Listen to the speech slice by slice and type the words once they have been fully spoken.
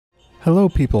Hello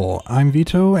people, I'm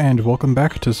Vito and welcome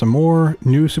back to some more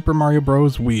new Super Mario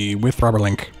Bros. Wii with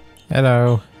Rubberlink.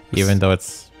 Hello. Even though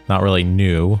it's not really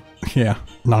new. Yeah,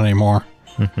 not anymore.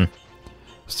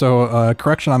 So,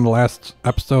 correction on the last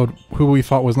episode, who we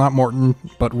thought was not Morton,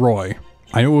 but Roy.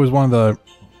 I knew it was one of the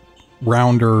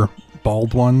rounder,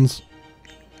 bald ones,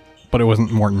 but it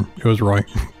wasn't Morton, it was Roy.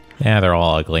 Yeah, they're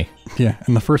all ugly. Yeah,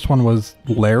 and the first one was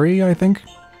Larry, I think?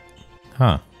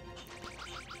 Huh.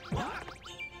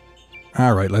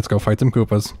 Alright, let's go fight some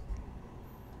Koopas.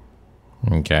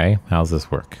 Okay, how's this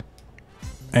work?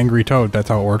 Angry Toad, that's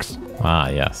how it works. Ah,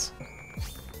 yes.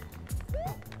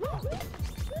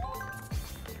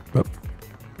 Oop.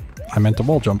 I meant to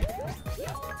wall jump.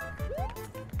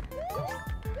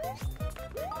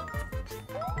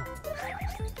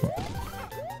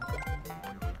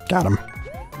 Got him.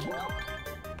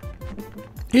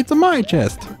 It's my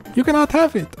chest. You cannot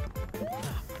have it.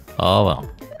 Oh, well.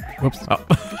 Whoops. Oh.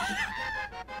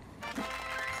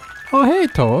 Oh, hey,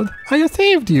 Toad. I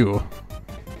saved you.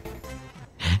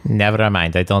 Never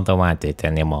mind, I don't want it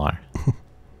anymore.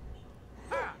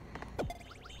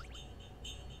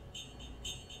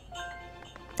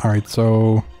 Alright,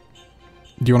 so...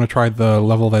 Do you want to try the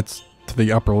level that's to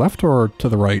the upper left or to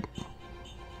the right?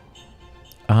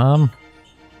 I'm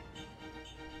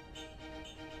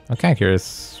kind of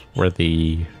curious where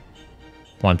the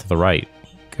one to the right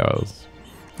goes.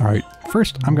 Alright,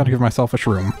 first I'm gonna give myself a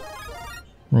shroom.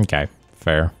 Okay,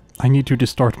 fair. I need to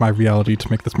distort my reality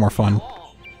to make this more fun.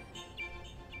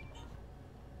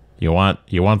 You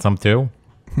want some too?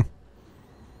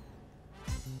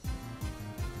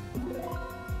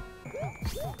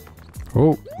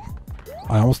 Oh,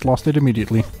 I almost lost it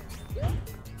immediately.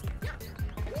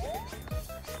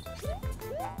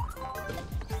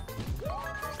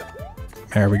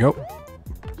 There we go.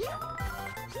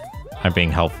 I'm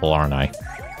being helpful, aren't I?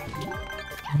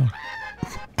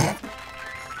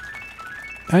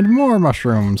 And more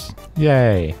mushrooms.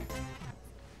 Yay.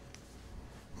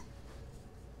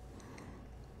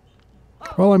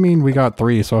 Well, I mean, we got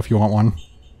 3, so if you want one.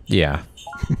 Yeah.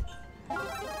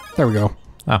 There we go.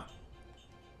 Oh.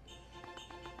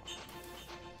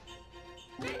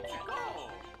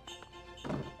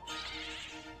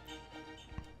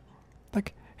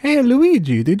 Like, hey,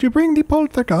 Luigi, did you bring the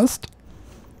poltergust?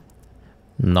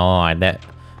 No, I did.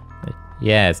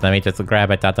 Yes, let me just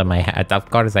grab it out of my hat. Of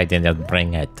course I didn't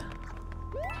bring it.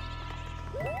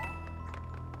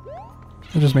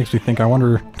 It just makes me think, I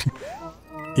wonder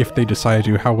if they decide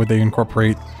to, how would they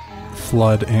incorporate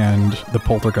Flood and the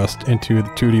poltergust into the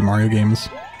 2D Mario games?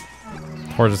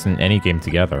 Or just in any game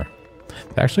together.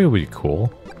 That actually would be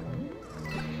cool.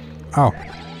 Oh,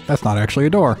 that's not actually a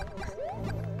door.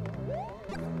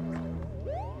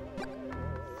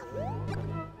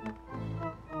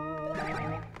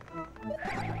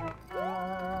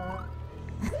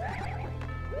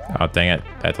 Oh, dang it.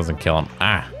 That doesn't kill him.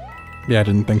 Ah! Yeah, I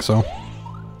didn't think so.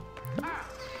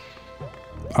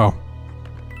 Oh.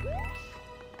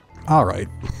 Alright.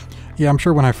 Yeah, I'm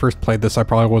sure when I first played this, I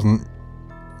probably wasn't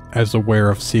as aware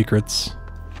of secrets.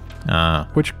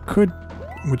 Which could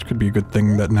be a good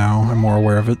thing that now I'm more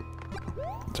aware of it.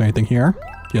 Is there anything here?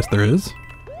 Yes, there is.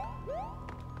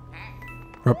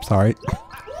 Oops, sorry.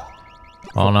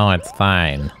 Oh no, it's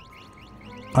fine.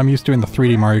 I'm used to in the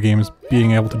 3D Mario games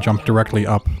being able to jump directly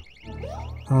up.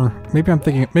 Or maybe I'm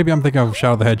thinking of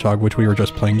Shadow the Hedgehog, which we were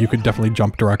just playing. You could definitely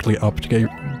jump directly up to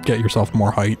get yourself more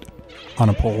height on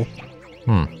a pole.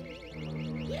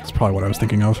 That's probably what I was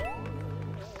thinking of.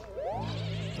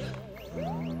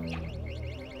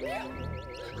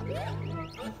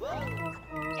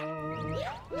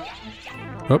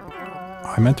 Oh,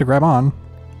 I meant to grab on.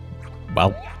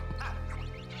 Well.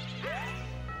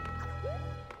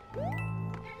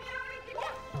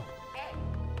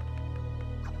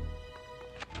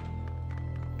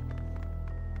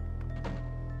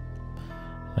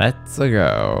 Let's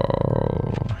go.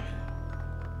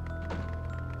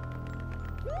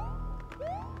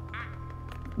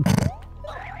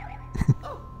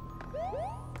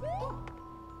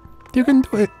 You can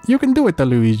do it. You can do it,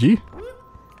 Luigi.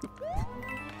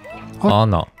 Oh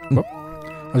no. Oh,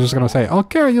 I was just gonna say, I'll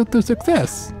carry you to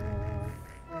success.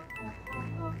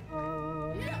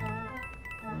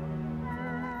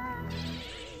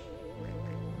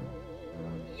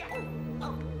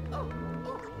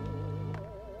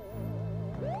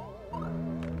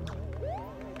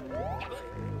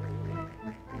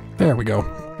 There we go.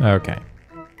 Okay.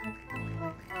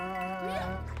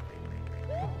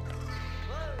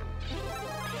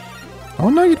 Oh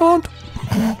no, you don't.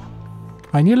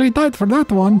 I nearly died for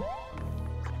that one.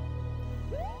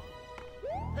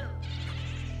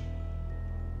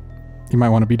 You might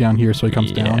want to be down here so he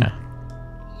comes down.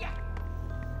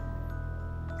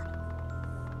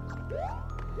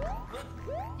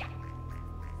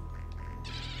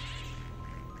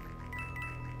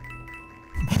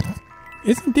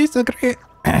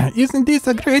 Isn't this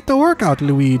a great workout,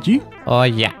 Luigi? Oh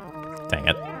yeah. Dang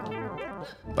it.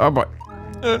 Oh boy.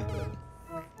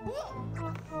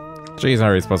 Jeez, how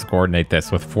are we supposed to coordinate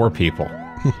this with 4 people?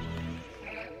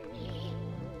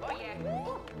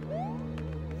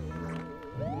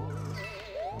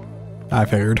 I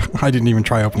figured. I didn't even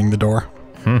try opening the door.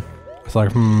 It's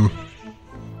like,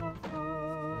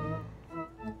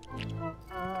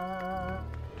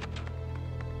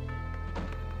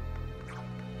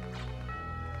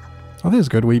 Oh, this is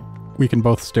good. We can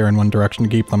both stare in one direction to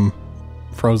keep them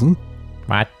frozen.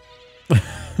 What?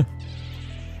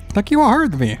 Like you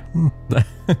heard me.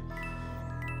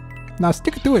 Now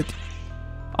stick to it.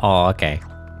 Oh, okay.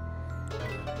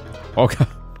 Okay.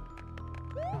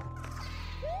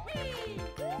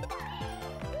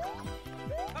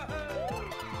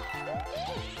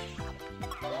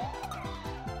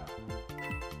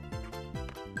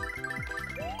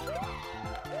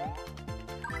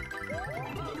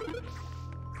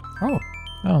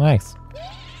 Oh, nice.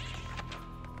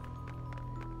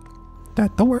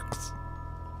 That works.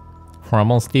 We're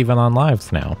almost even on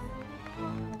lives now.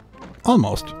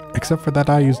 Almost. Except for that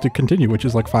I used to continue, which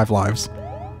is like 5 lives.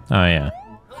 Oh, yeah.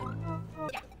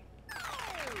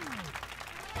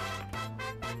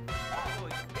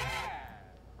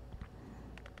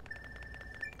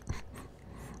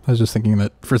 I was just thinking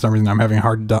that for some reason I'm having a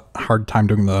hard time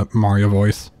doing the Mario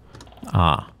voice.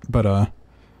 Ah. But, I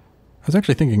was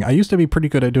actually thinking, I used to be pretty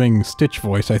good at doing Stitch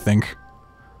voice, I think.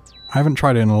 I haven't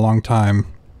tried it in a long time.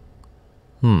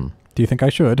 Do you think I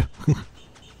should?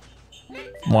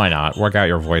 Why not? Work out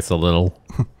your voice a little.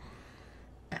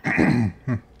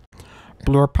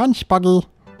 Blur punch, Buggy.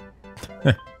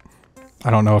 I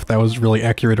don't know if that was really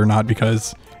accurate or not,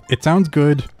 because it sounds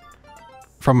good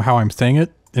from how I'm saying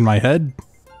it in my head.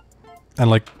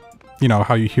 And like, you know,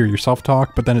 how you hear yourself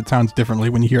talk, but then it sounds differently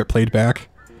when you hear it played back.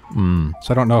 So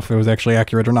I don't know if it was actually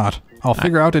accurate or not. I'll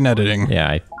figure out in editing.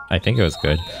 Yeah, I think it was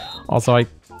good. Also,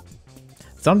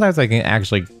 sometimes I can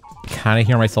actually kind of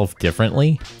hear myself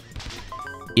differently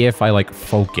if I like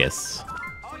focus.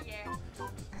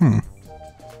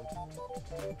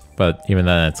 But even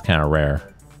then, it's kind of rare.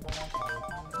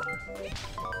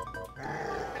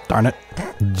 Darn it.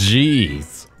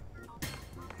 Jeez.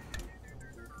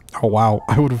 Oh wow,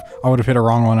 I would have hit a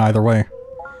wrong one either way.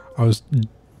 I was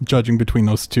judging between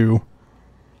those two.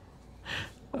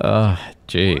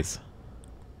 Jeez.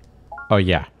 Oh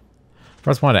yeah.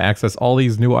 First want to access all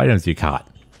these new items you caught.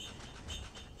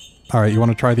 Alright, you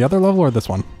want to try the other level or this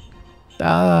one?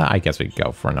 I guess we could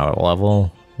go for another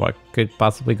level. What could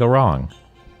possibly go wrong?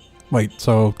 Wait,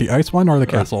 so the ice one or the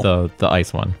castle? The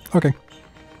ice one. Okay.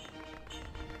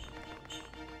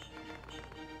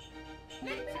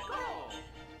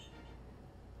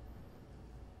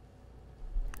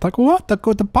 Like, what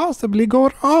could possibly go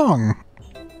wrong?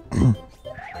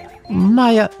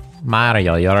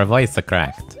 Mario, your voice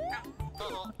cracked.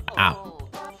 Ow.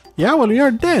 Yeah, well, you're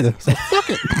dead, so suck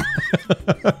it.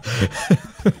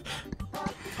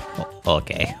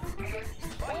 Okay.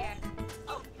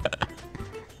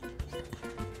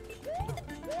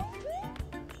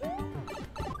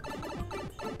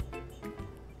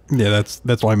 Yeah,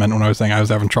 that's what I meant when I was saying I was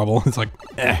having trouble. It's like,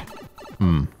 eh.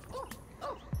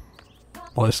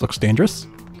 Well, this looks dangerous.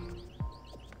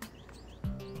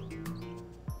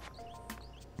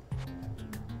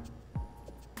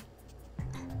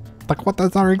 Like, what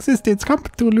does our existence come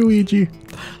to, Luigi?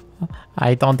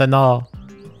 I don't know.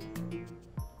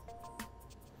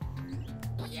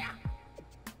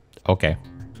 Okay.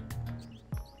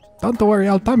 Don't worry,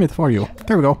 I'll time it for you.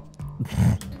 There we go.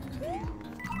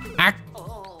 Ah.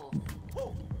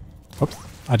 Oops,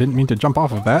 I didn't mean to jump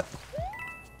off of that.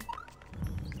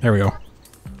 There we go.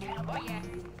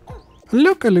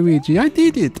 Look, Luigi, I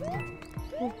did it.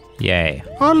 Yay.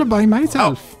 All by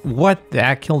myself. Oh, what?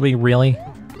 That killed me, really?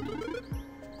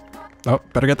 Oh,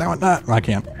 better get that one. Ah, I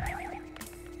can't.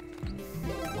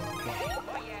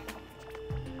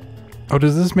 Oh,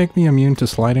 does this make me immune to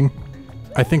sliding?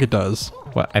 I think it does.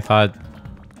 What? I thought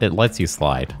it lets you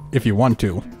slide. If you want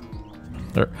to.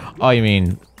 Oh, you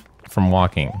mean from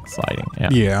walking, sliding. Yeah.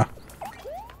 Yeah.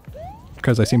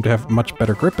 Because I seem to have much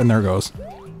better grip, and there it goes.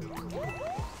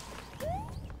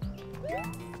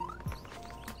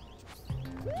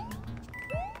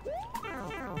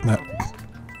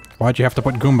 Why'd you have to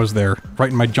put Goombas there,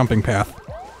 right in my jumping path?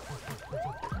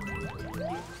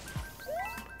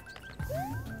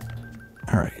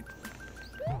 Alright.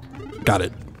 Got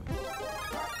it.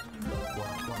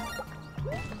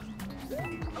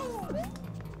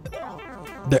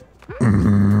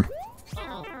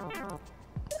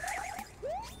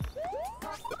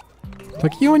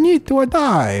 Like, you need to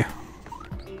die.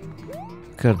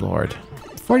 Good lord.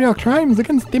 For your crimes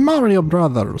against the Mario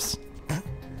Brothers.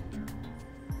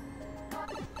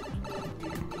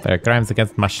 Their crimes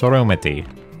against mushroomity.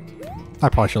 I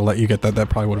probably should have let you get that. That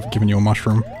probably would have given you a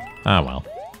mushroom. Ah, well.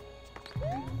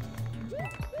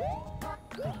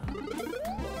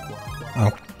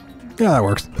 Oh. Yeah, that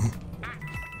works.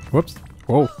 Whoops.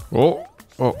 Whoa. Oh.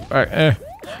 Oh.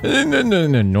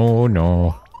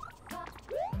 No.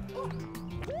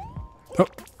 Oh.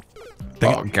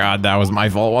 Oh, God, that was my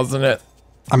fault, wasn't it?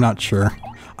 I'm not sure.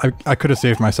 I could have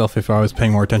saved myself if I was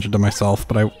paying more attention to myself,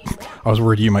 but I was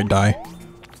worried you might die.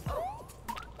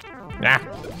 Ah.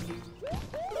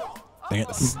 Dang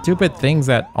it. Stupid things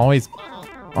that always...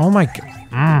 Oh my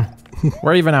god.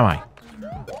 Where even am I?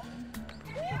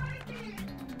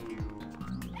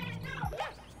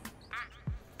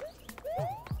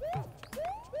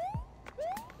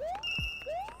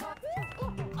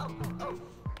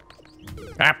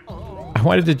 Ah. I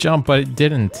wanted to jump, but it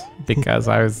didn't because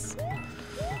I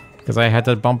had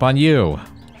to bump on you.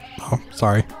 Oh,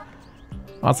 sorry.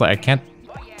 Also, I can't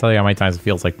tell you how many times it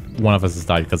feels like one of us has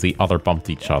died because the other bumped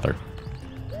each other.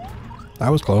 That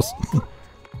was close.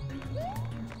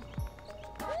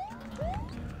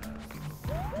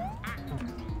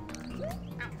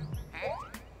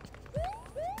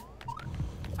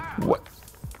 What?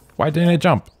 Why didn't it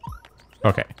jump?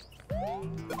 Okay.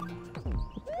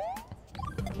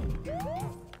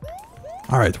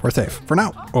 Alright, we're safe. For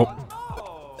now. Oh.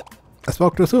 I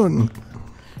spoke too soon.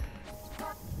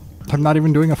 I'm not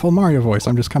even doing a full Mario voice.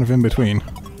 I'm just kind of in between.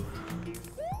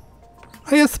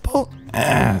 I spoke...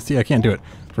 see, I can't do it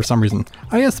for some reason.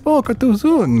 I spoke too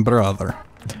soon, brother.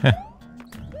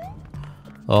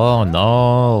 Oh,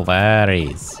 no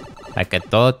worries. I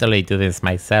could totally do this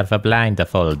myself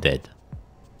blindfolded.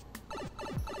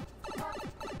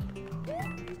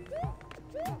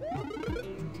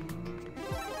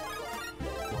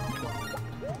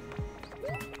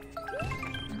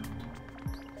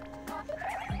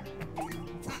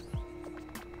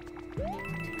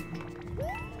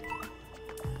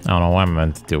 I don't know what I'm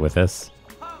meant to do with this.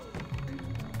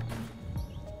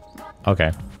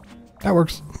 Okay. That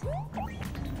works.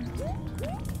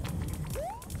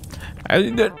 I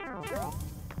did.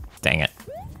 Dang it.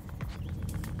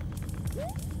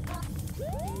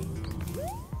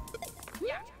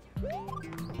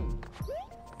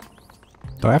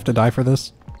 Do I have to die for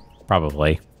this?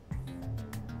 Probably.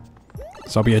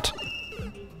 So be it.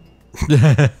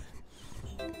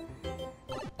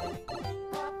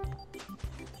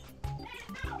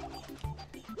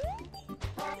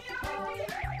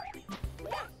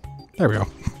 There we go.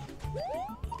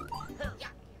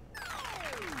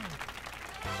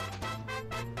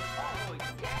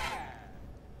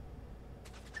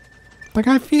 Like,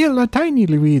 I feel a tiny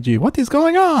Luigi. What is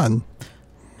going on?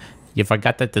 You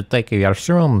forgot to take your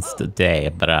shrooms today,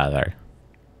 brother.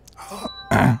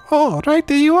 Oh, right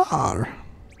there you are.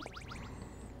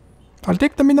 I'll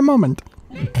take them in a moment.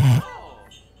 Yeah,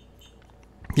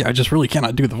 I just really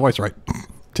cannot do the voice right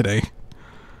today.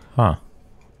 Huh.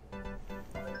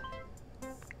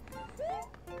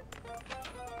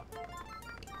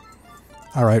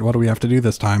 Alright, what do we have to do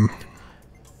this time?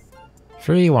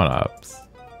 3 1-ups.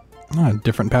 A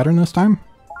different pattern this time?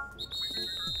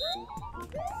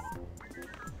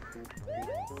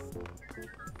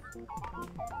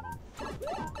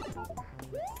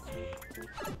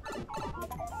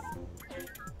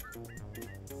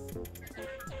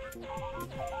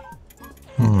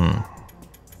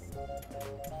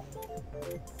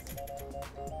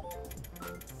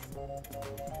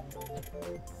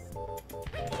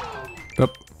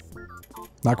 Oop.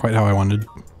 Not quite how I wanted.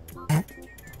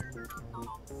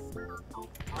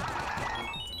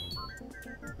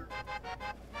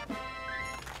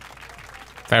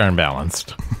 Fair and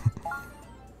balanced.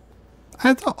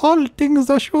 As all things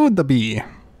should be,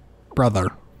 brother.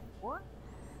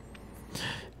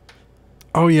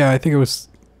 Oh yeah, I think it was...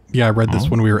 Yeah, I read this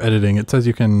when we were editing. It says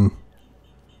you can...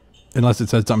 Unless it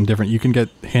said something different, you can get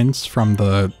hints from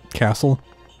the castle.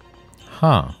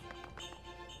 Huh.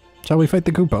 Shall we fight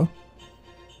the Koopa?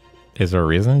 Is there a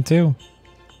reason to?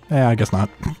 Yeah, I guess not.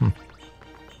 And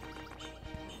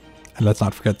let's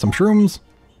not forget some shrooms.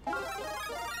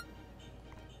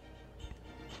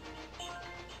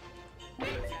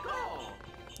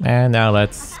 And now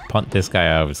let's punt this guy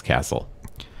out of his castle.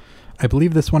 I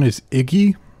believe this one is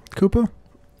Iggy Koopa.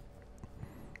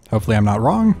 Hopefully I'm not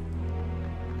wrong.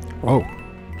 Whoa.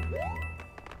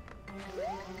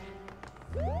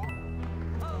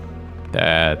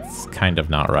 That's kind of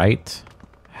not right.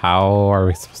 How are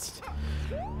we supposed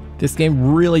to... This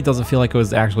game really doesn't feel like it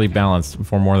was actually balanced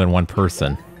for more than one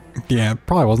person. Yeah, it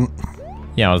probably wasn't.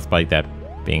 Yeah, despite that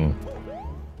being...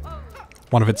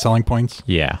 one of its selling points.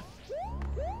 Yeah.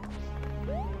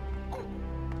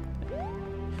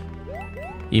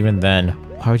 Even then,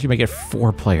 why would you make it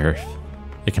 4 players?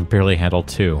 It can barely handle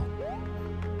 2.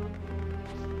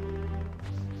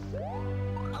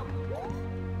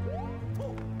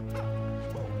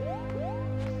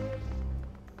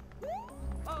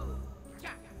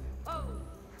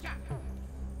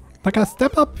 Like a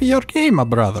step up your game,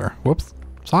 brother. Whoops.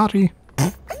 Sorry.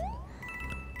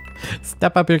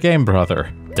 Step up your game,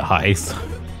 brother. Dies.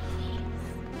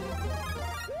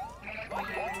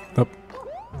 Oh.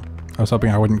 I was hoping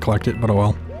I wouldn't collect it, but oh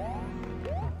well.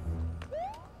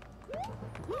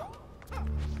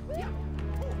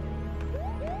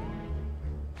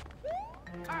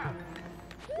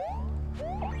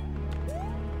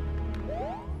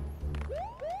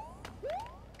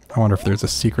 I wonder if there's a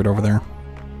secret over there.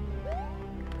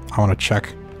 I want to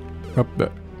check. Oh,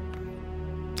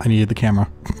 I needed the camera.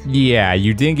 Yeah,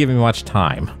 you didn't give me much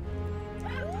time.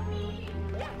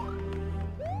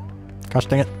 Gosh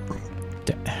dang it.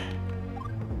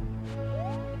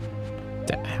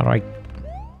 How do I...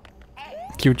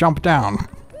 You jump down.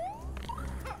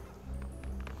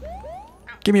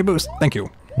 Give me a boost. Thank you.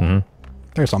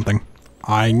 There's something.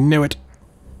 I knew it.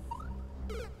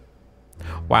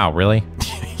 Wow, really?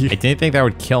 I didn't think that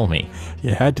would kill me.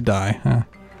 You had to die, huh?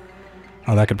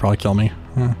 Oh, that could probably kill me.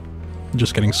 Huh.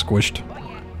 Just getting squished.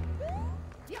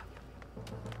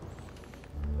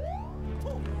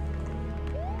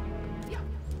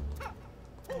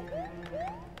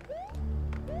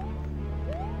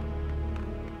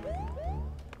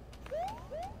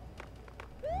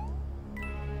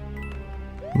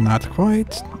 Not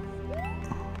quite.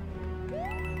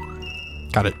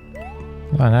 Got it.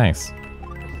 Oh, nice.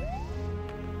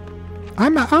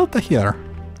 I'm out of here.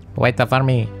 Wait for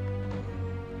me.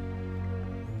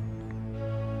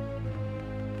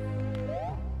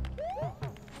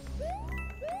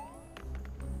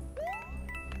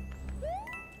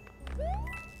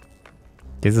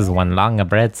 This is one long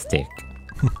breadstick.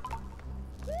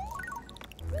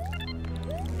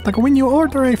 Like when you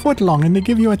order a foot long and they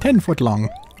give you a 10-foot long.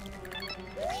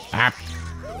 Ah.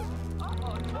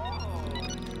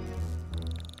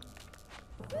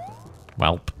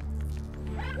 Welp.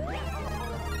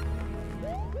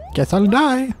 Guess I'll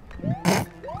die.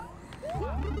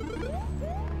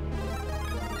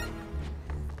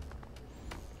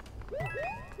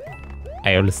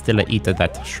 I'll still eat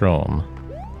that shroom.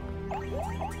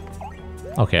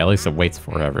 Okay, at least it waits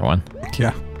for everyone.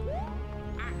 Yeah.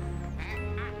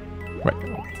 Right.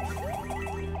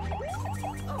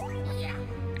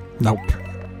 Nope.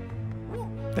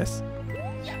 This.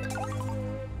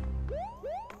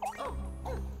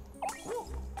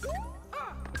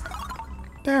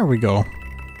 There we go.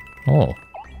 Oh.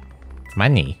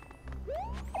 Money.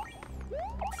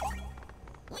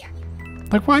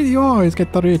 Like, why do you always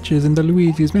get the riches in the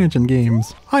Luigi's Mansion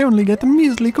games? I only get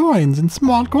measly coins in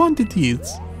small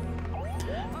quantities.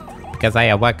 Because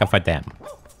I work for them.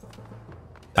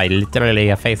 By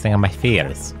literally facing my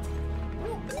fears.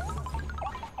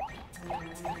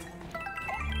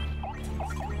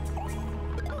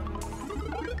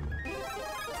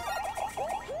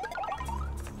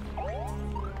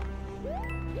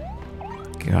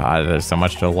 God, there's so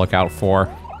much to look out for.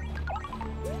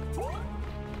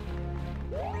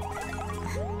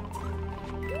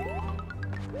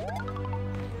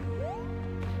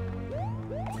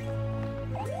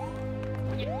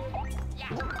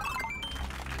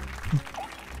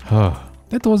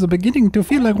 That was beginning to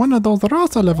feel like one of those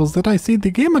Rasa levels that I see the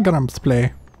Game Grumps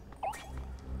play.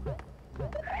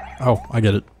 Oh, I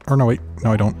get it. Or no, wait.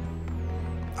 No, I don't.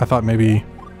 I thought maybe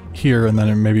here and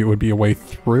then maybe it would be a way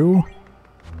through.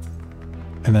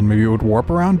 And then maybe it would warp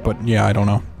around, but yeah, I don't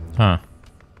know. Huh.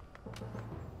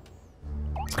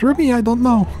 Screw me, I don't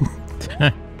know.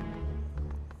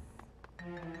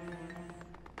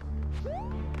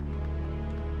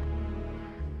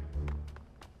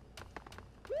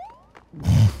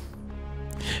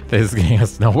 This getting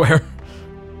us nowhere.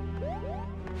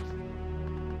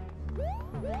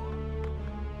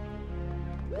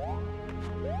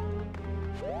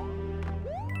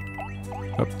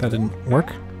 Oh, that didn't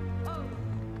work.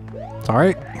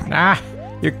 Sorry. Ah,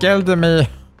 you killed me.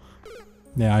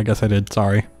 Yeah, I guess I did.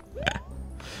 Sorry.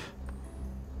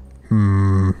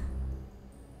 I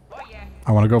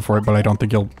want to go for it, but I don't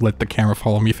think you'll let the camera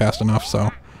follow me fast enough,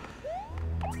 so...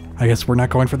 I guess we're not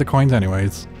going for the coins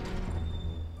anyways.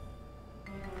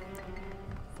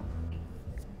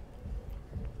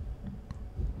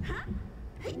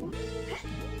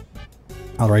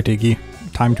 Alright, Iggy.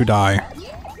 Time to die.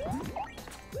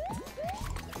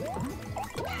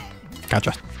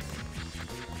 Gotcha.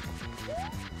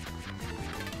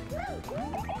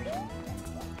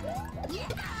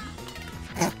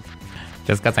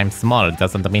 Just because I'm small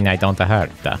doesn't mean I don't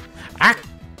hurt. Ah!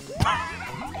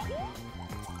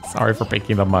 Sorry for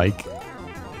breaking the mic.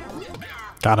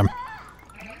 Got him.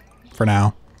 For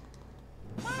now.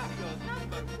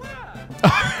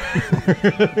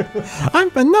 I'm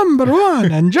the number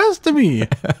one and just me.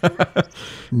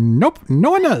 Nope,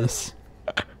 no one else.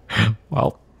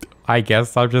 Well, I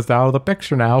guess I'm just out of the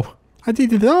picture now. I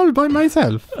did it all by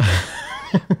myself.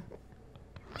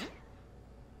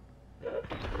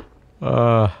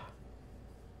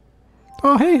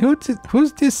 Oh, hey,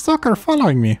 who's this sucker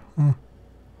following me?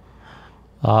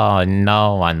 Oh,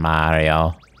 no one,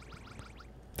 Mario.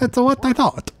 That's what I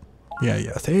thought.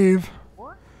 Yeah, save.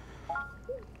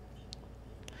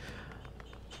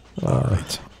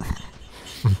 Alright.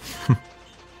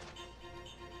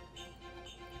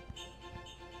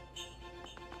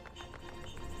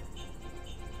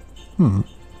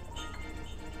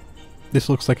 This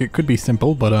looks like it could be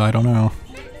simple, but I don't know.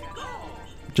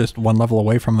 Just one level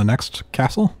away from the next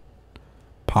castle?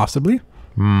 Possibly?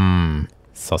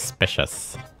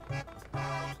 Suspicious.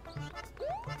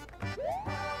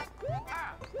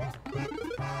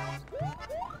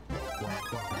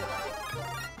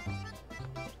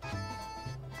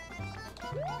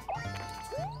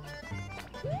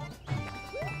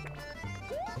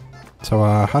 So,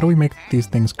 how do we make these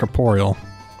things corporeal?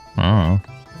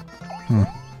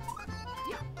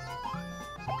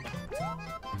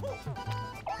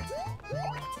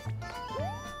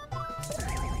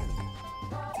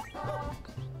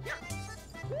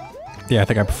 Yeah, I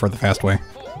think I prefer the fast way.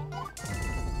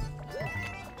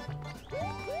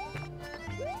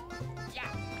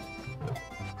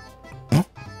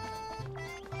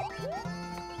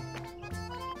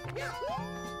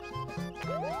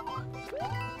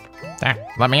 There,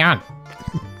 let me on.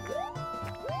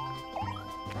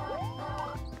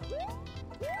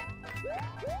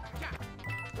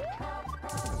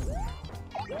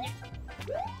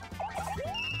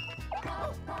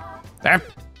 There.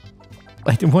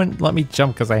 It wouldn't let me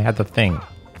jump because I had the thing.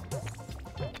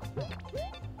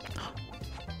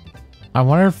 I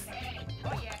wonder if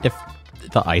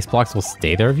the ice blocks will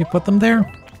stay there if you put them there?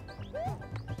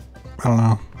 I don't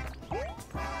know.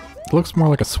 It looks more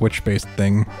like a switch-based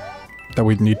thing that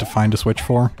we'd need to find a switch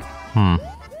for.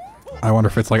 I wonder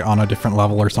if it's like on a different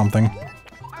level or something.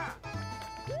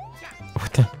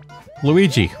 What the?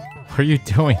 Luigi, what are you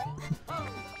doing?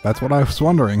 That's what I was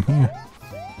wondering.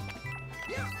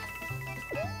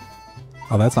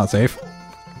 Oh, that's not safe.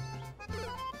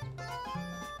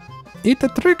 It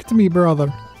tricked me, brother.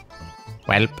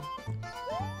 Welp.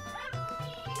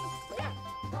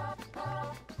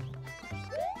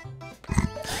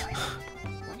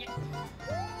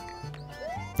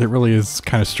 It really is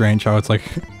kind of strange how it's like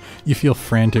you feel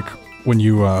frantic when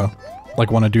you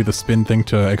like want to do the spin thing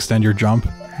to extend your jump.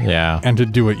 Yeah. And to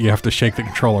do it, you have to shake the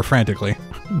controller frantically.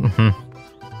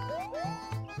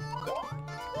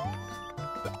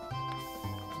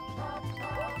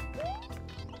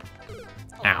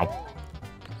 Ow.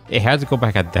 It had to go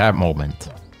back at that moment.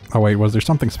 Oh wait, was there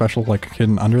something special like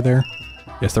hidden under there?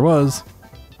 Yes, there was.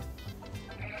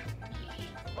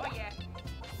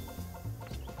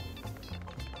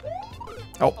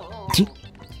 Oh.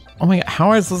 Oh my god, how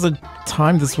am I supposed to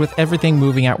time this with everything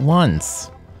moving at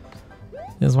once?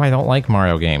 This is why I don't like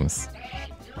Mario games.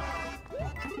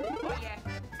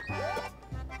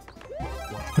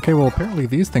 Okay, well apparently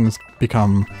these things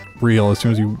become real as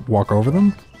soon as you walk over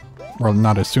them. Well,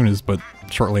 not as soon as, but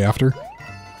shortly after.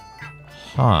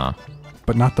 Huh.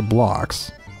 But not the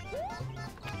blocks.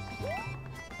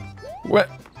 What?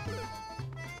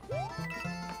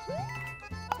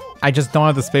 I just don't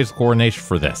have the spatial coordination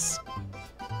for this.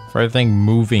 For everything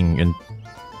moving and...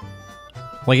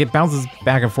 like, it bounces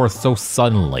back and forth so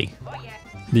suddenly.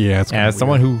 Yeah, it's and as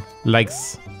someone who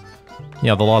likes, you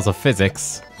know, the laws of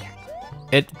physics,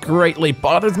 it greatly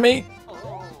bothers me.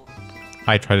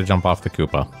 I try to jump off the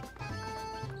Koopa.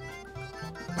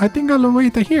 I think I'll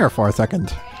wait here for a second.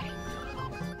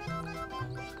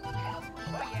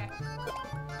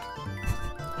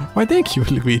 Why, thank you,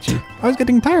 Luigi. I was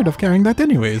getting tired of carrying that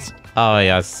anyways. Oh,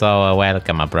 you're so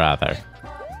welcome, my brother.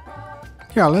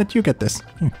 Here, I'll let you get this.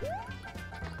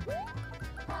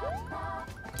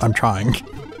 I'm trying.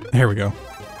 There we go.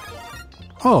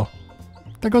 Oh,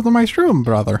 there goes my shroom,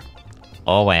 brother.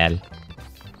 Oh well.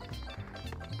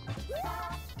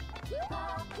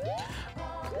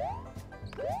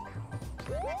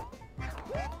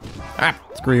 Ah,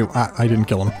 screw you. Ah, I didn't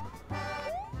kill him.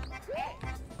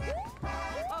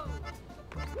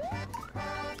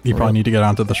 You probably need to get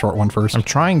onto the short one first. I'm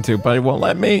trying to, but it won't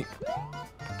let me.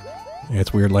 Yeah,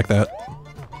 it's weird like that.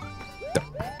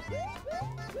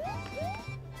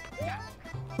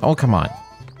 Oh, come on.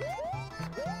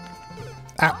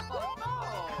 Ow.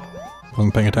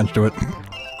 Wasn't paying attention to it.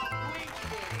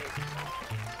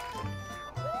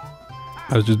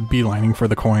 I was just beelining for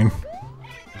the coin.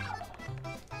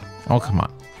 Oh, come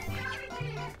on.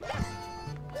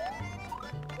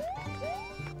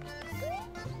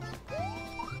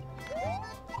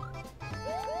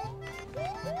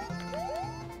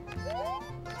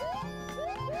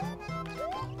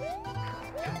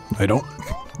 I don't.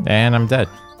 And I'm dead.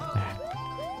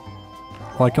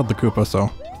 Well, I killed the Koopa, so...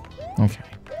 Okay.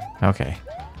 Okay.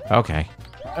 Okay.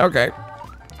 Okay.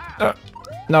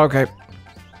 No, okay.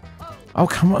 Oh,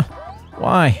 come on.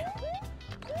 Why?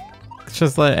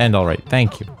 Just let it end all right.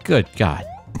 Thank you. Good God.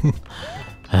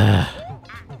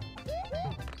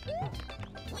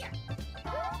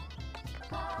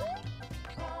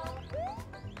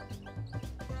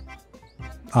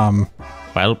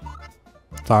 Well...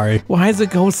 Sorry. Why does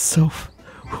it go so...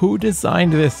 Who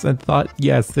designed this and thought,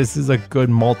 yes, this is a good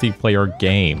multiplayer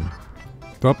game?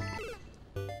 Oh.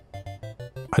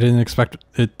 I didn't expect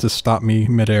it to stop me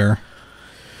midair.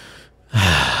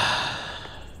 I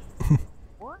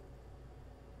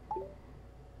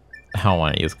don't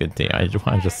want to use continue. I just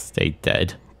want to just stay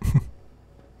dead.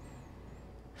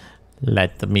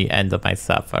 Let me end my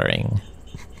suffering.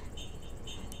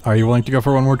 Are you willing to go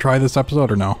for one more try this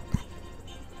episode or no?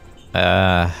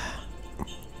 I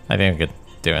think we could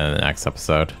do it in the next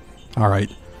episode.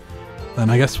 Alright. Then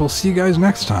I guess we'll see you guys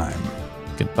next time.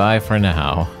 Goodbye for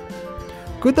now.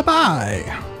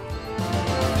 Goodbye!